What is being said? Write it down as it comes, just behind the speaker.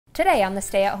Today on the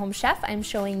Stay-at-Home Chef, I'm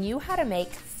showing you how to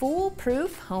make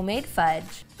foolproof homemade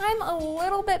fudge. I'm a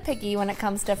little bit picky when it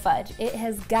comes to fudge. It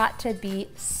has got to be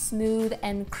smooth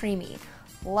and creamy.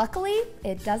 Luckily,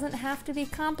 it doesn't have to be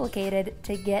complicated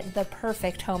to get the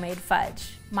perfect homemade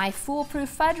fudge. My foolproof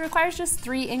fudge requires just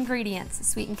 3 ingredients: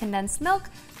 sweetened condensed milk,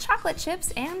 chocolate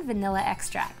chips, and vanilla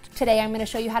extract. Today I'm going to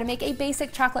show you how to make a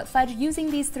basic chocolate fudge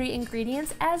using these 3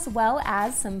 ingredients, as well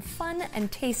as some fun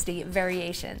and tasty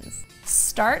variations.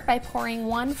 Start by pouring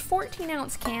one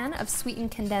 14-ounce can of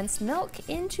sweetened condensed milk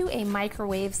into a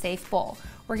microwave-safe bowl.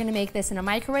 We're going to make this in a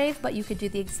microwave, but you could do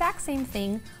the exact same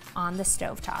thing on the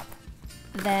stovetop.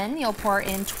 Then you'll pour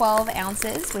in 12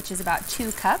 ounces, which is about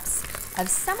 2 cups, of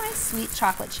semi-sweet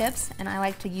chocolate chips, and I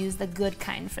like to use the good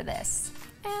kind for this.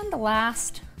 And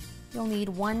last, you'll need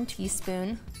 1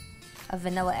 teaspoon of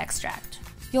vanilla extract.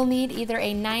 You'll need either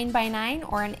a 9x9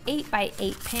 or an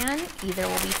 8x8 pan, either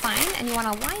will be fine, and you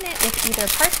want to line it with either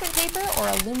parchment paper or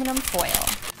aluminum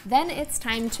foil. Then it's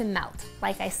time to melt.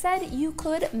 Like I said, you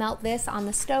could melt this on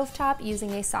the stovetop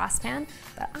using a saucepan,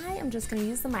 but I am just going to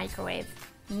use the microwave.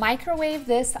 Microwave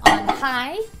this on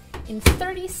high in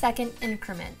 30-second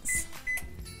increments.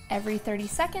 Every 30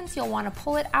 seconds, you'll want to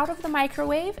pull it out of the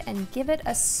microwave and give it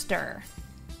a stir.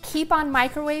 Keep on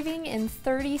microwaving in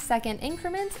 30-second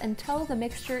increments until the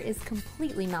mixture is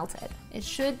completely melted. It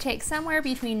should take somewhere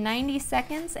between 90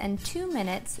 seconds and 2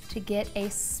 minutes to get a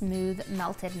smooth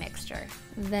melted mixture.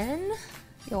 Then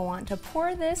you'll want to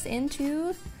pour this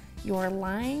into your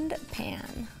lined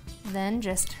pan. Then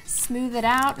just smooth it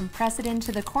out and press it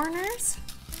into the corners.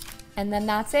 And then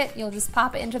that's it. You'll just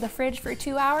pop it into the fridge for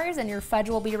 2 hours and your fudge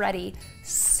will be ready.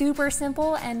 Super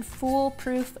simple and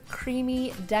foolproof,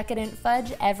 creamy, decadent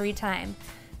fudge every time.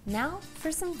 Now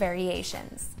for some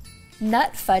variations.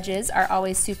 Nut fudges are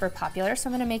always super popular, so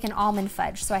I'm gonna make an almond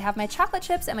fudge. So I have my chocolate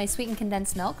chips and my sweetened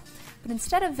condensed milk, but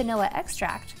instead of vanilla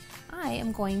extract, I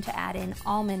am going to add in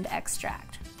almond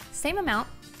extract. Same amount,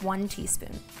 1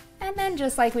 teaspoon. And then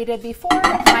just like we did before,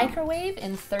 microwave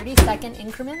in 30-second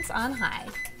increments on high.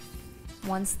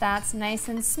 Once that's nice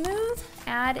and smooth,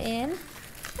 add in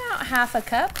about half a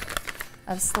cup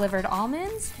of slivered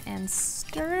almonds and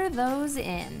stir those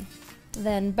in.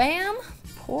 Then bam,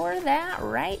 pour that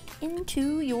right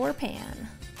into your pan.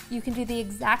 You can do the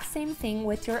exact same thing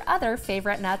with your other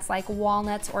favorite nuts like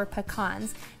walnuts or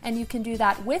pecans, and you can do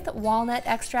that with walnut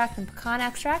extract and pecan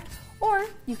extract, or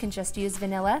you can just use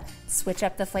vanilla, switch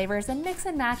up the flavors, and mix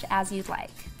and match as you'd like.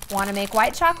 Want to make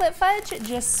white chocolate fudge?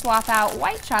 Just swap out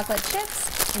white chocolate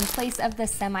chips in place of the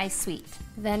semi-sweet.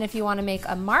 Then if you want to make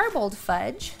a marbled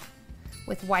fudge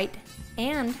with white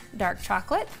and dark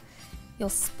chocolate, you'll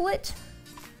split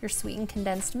your sweetened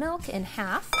condensed milk in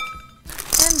half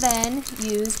and then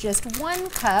use just 1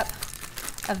 cup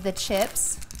of the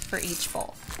chips for each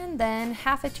bowl. And then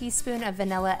half a teaspoon of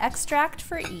vanilla extract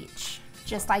for each.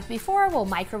 Just like before, we'll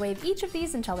microwave each of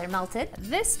these until they're melted.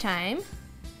 This time,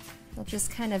 you'll just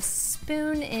kind of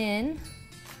spoon in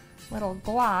little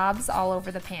globs all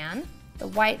over the pan, the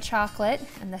white chocolate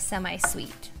and the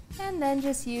semi-sweet. And then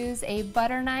just use a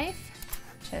butter knife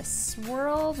to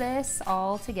swirl this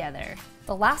all together.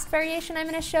 The last variation I'm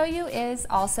going to show you is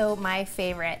also my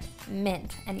favorite,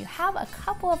 mint, and you have a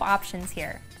couple of options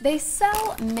here. They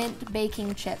sell mint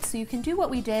baking chips, so you can do what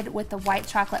we did with the white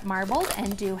chocolate marbled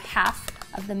and do half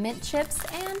of the mint chips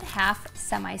and half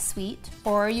semi-sweet,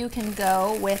 or you can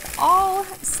go with all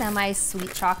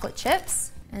semi-sweet chocolate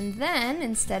chips, and then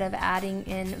instead of adding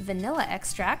in vanilla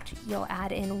extract, you'll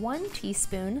add in 1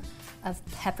 teaspoon of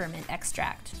peppermint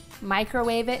extract.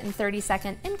 Microwave it in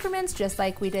 30-second increments just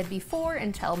like we did before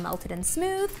until melted and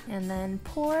smooth, and then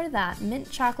pour that mint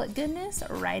chocolate goodness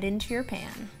right into your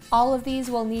pan. All of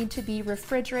these will need to be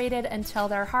refrigerated until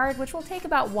they're hard, which will take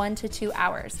about 1 to 2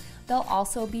 hours. They'll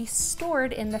also be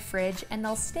stored in the fridge and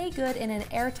they'll stay good in an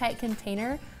airtight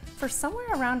container for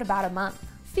somewhere around about a month.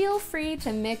 Feel free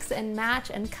to mix and match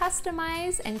and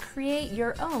customize and create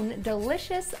your own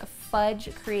delicious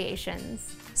fudge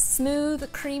creations.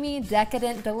 Smooth, creamy,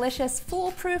 decadent, delicious,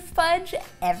 foolproof fudge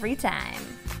every time.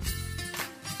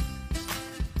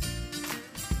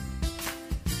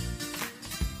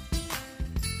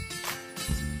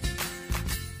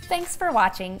 Thanks for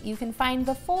watching. You can find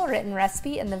the full written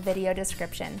recipe in the video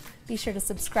description. Be sure to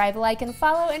subscribe, like, and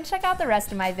follow, and check out the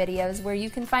rest of my videos where you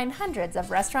can find hundreds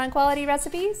of restaurant quality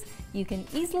recipes you can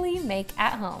easily make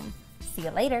at home. See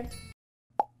you later.